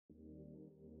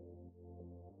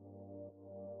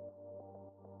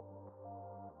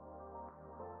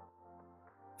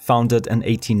Founded in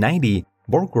 1890,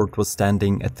 Borgward was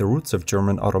standing at the roots of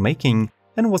German automaking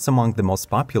and was among the most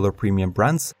popular premium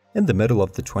brands in the middle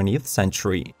of the 20th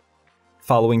century.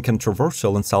 Following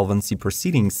controversial insolvency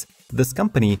proceedings, this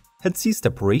company had ceased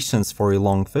operations for a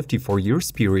long 54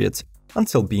 years period,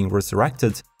 until being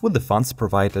resurrected with the funds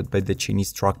provided by the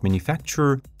Chinese truck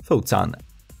manufacturer Foton.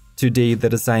 Today, the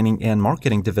designing and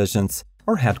marketing divisions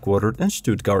are headquartered in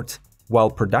Stuttgart,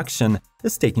 while production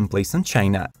is taking place in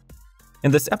China. In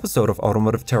this episode of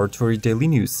Automotive Territory Daily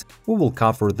News, we will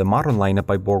cover the modern lineup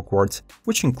by Borgward,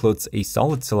 which includes a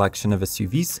solid selection of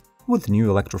SUVs with new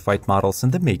electrified models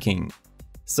in the making.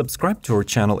 Subscribe to our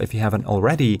channel if you haven't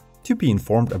already to be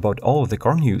informed about all of the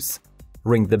car news.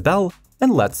 Ring the bell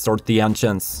and let's start the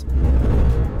engines.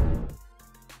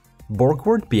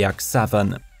 Borgward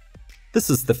BX7. This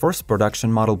is the first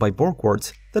production model by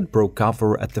Borgward that broke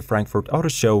cover at the Frankfurt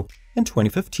Autoshow in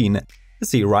 2015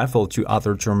 as a rival to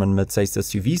other German midsize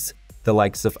SUVs, the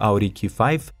likes of Audi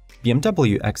Q5,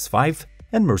 BMW X5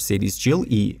 and Mercedes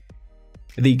GLE.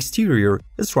 The exterior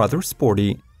is rather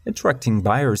sporty, attracting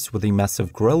buyers with a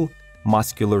massive grille,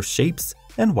 muscular shapes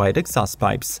and wide exhaust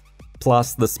pipes.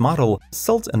 Plus, this model is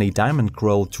sold in a diamond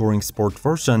grille touring sport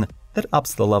version that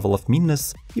ups the level of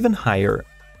meanness even higher.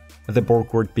 The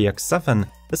Borgward BX7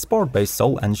 is powered by a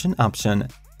sole engine option,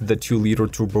 the 2-liter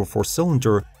turbo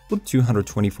 4-cylinder with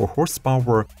 224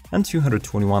 horsepower and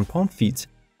 221 pound-feet,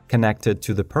 connected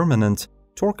to the permanent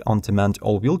torque-on-demand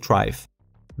all-wheel drive.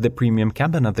 The premium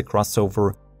cabin of the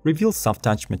crossover reveals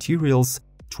soft-touch materials,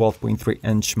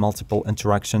 12.3-inch multiple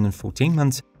interaction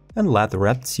infotainment, and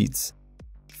leatherette seats.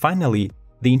 Finally,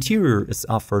 the interior is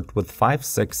offered with 5,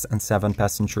 6, and 7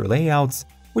 passenger layouts,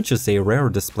 which is a rare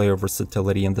display of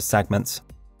versatility in the segment.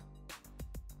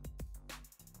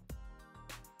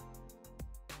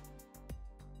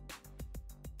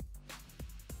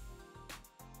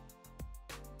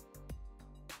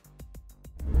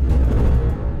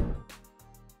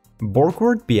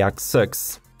 Borgward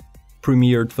BX6.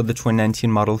 Premiered for the 2019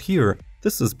 model year,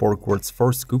 this is Borgward's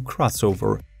first coupe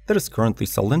crossover that is currently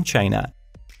sold in China.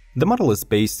 The model is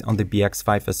based on the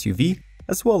BX5 SUV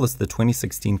as well as the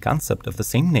 2016 concept of the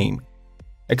same name.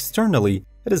 Externally,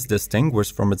 it is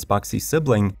distinguished from its boxy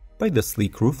sibling by the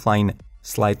sleek roofline,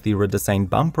 slightly redesigned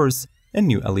bumpers, and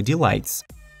new LED lights.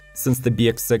 Since the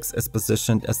BX6 is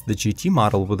positioned as the GT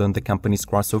model within the company's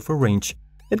crossover range,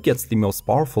 it gets the most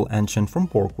powerful engine from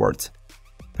Borgward.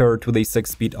 Paired with a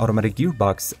 6-speed automatic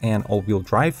gearbox and all-wheel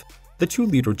drive, the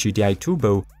 2-liter GDI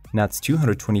turbo nets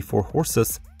 224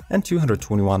 horses and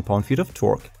 221 pound-feet of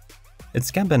torque.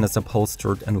 Its cabin is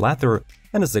upholstered in leather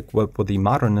and is equipped with a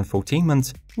modern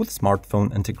infotainment with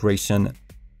smartphone integration.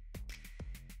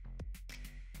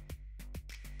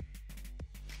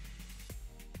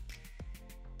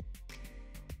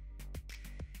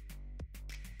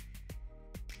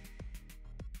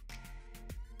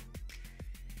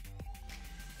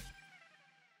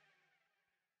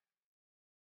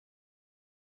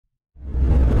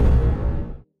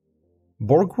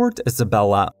 Borgward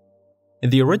Isabella.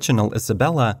 The original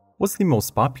Isabella was the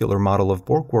most popular model of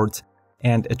Borgward,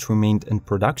 and it remained in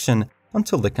production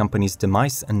until the company's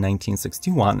demise in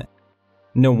 1961.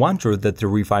 No wonder that the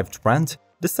revived brand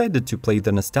decided to play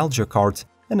the nostalgia card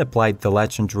and applied the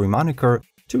legendary moniker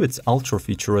to its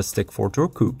ultra-futuristic 4-door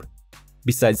coupe.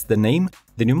 Besides the name,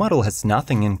 the new model has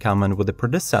nothing in common with the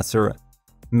predecessor,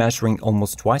 measuring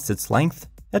almost twice its length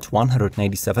at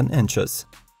 197 inches.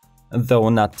 Though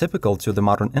not typical to the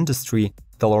modern industry,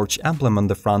 the large emblem on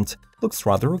the front looks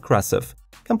rather aggressive,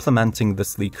 complementing the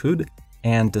sleek hood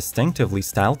and distinctively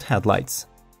styled headlights.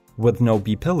 With no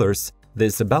B-pillars, the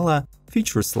Isabella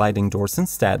features sliding doors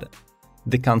instead.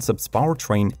 The concept's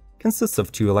powertrain consists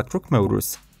of 2 electric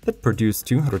motors that produce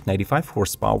 295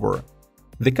 horsepower.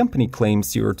 The company claims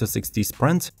 0 to 60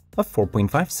 sprint of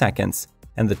 4.5 seconds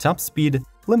and the top speed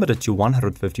limited to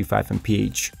 155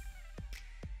 mph.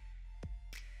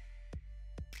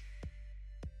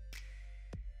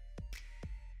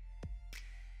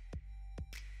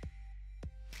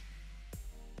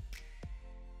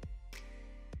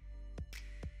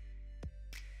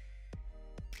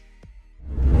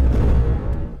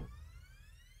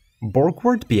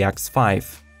 Borgward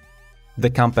BX5. The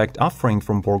compact offering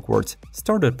from Borgward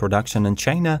started production in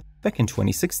China back in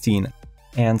 2016,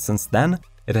 and since then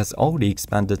it has already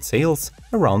expanded sales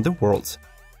around the world.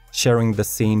 Sharing the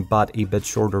same but a bit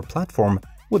shorter platform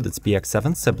with its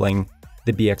BX7 sibling,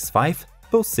 the BX5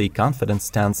 boasts a confident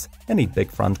stance and a big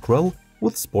front grille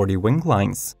with sporty wing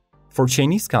lines. For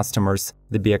Chinese customers,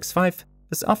 the BX5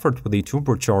 is offered with a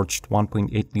turbocharged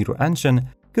 1.8-liter engine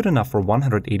good enough for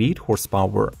 188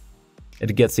 horsepower.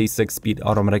 It gets a 6-speed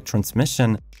automatic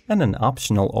transmission and an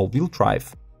optional all-wheel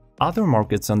drive. Other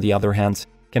markets, on the other hand,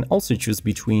 can also choose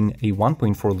between a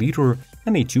 1.4-liter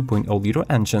and a 2.0-liter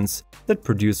engines that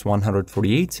produce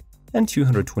 148 and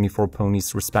 224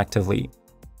 ponies respectively.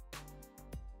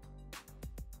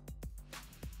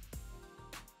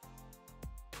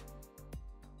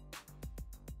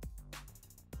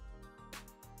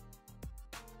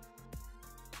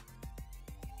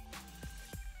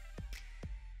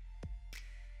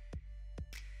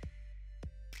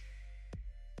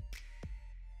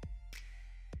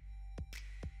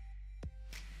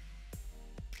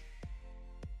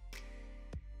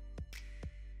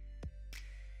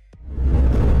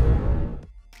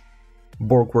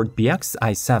 Borgward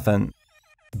BX7.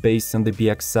 Based on the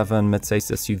BX7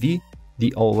 midsize SUV,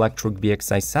 the all-electric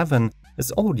BX7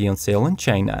 is already on sale in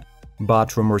China,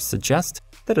 but rumors suggest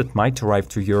that it might arrive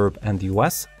to Europe and the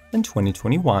US in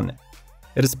 2021.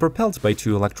 It is propelled by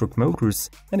 2 electric motors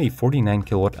and a 49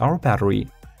 kWh battery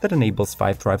that enables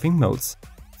 5 driving modes,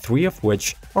 3 of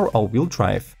which are all-wheel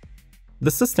drive.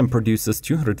 The system produces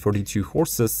 242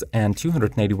 horses and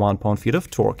 291 pound-feet of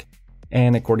torque,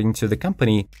 and according to the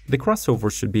company, the crossover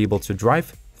should be able to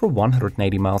drive for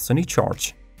 190 miles on a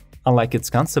charge. Unlike its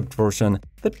concept version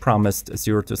that promised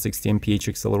 0 to 60 mph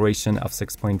acceleration of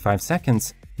 6.5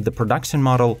 seconds, the production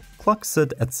model clocks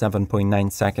it at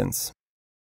 7.9 seconds.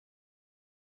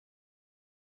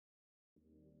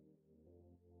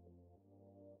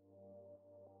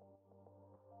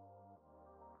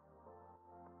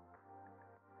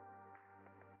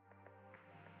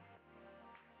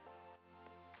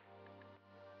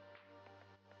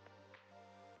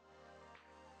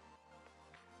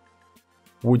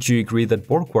 Would you agree that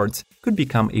Borgward could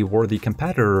become a worthy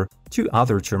competitor to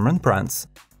other German brands?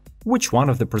 Which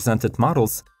one of the presented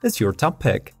models is your top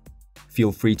pick?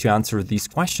 Feel free to answer these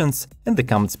questions in the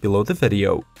comments below the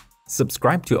video.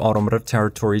 Subscribe to Automotive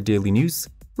Territory Daily News,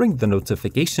 ring the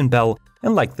notification bell,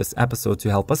 and like this episode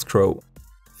to help us grow.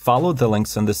 Follow the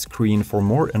links on the screen for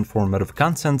more informative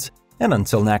content, and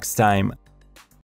until next time.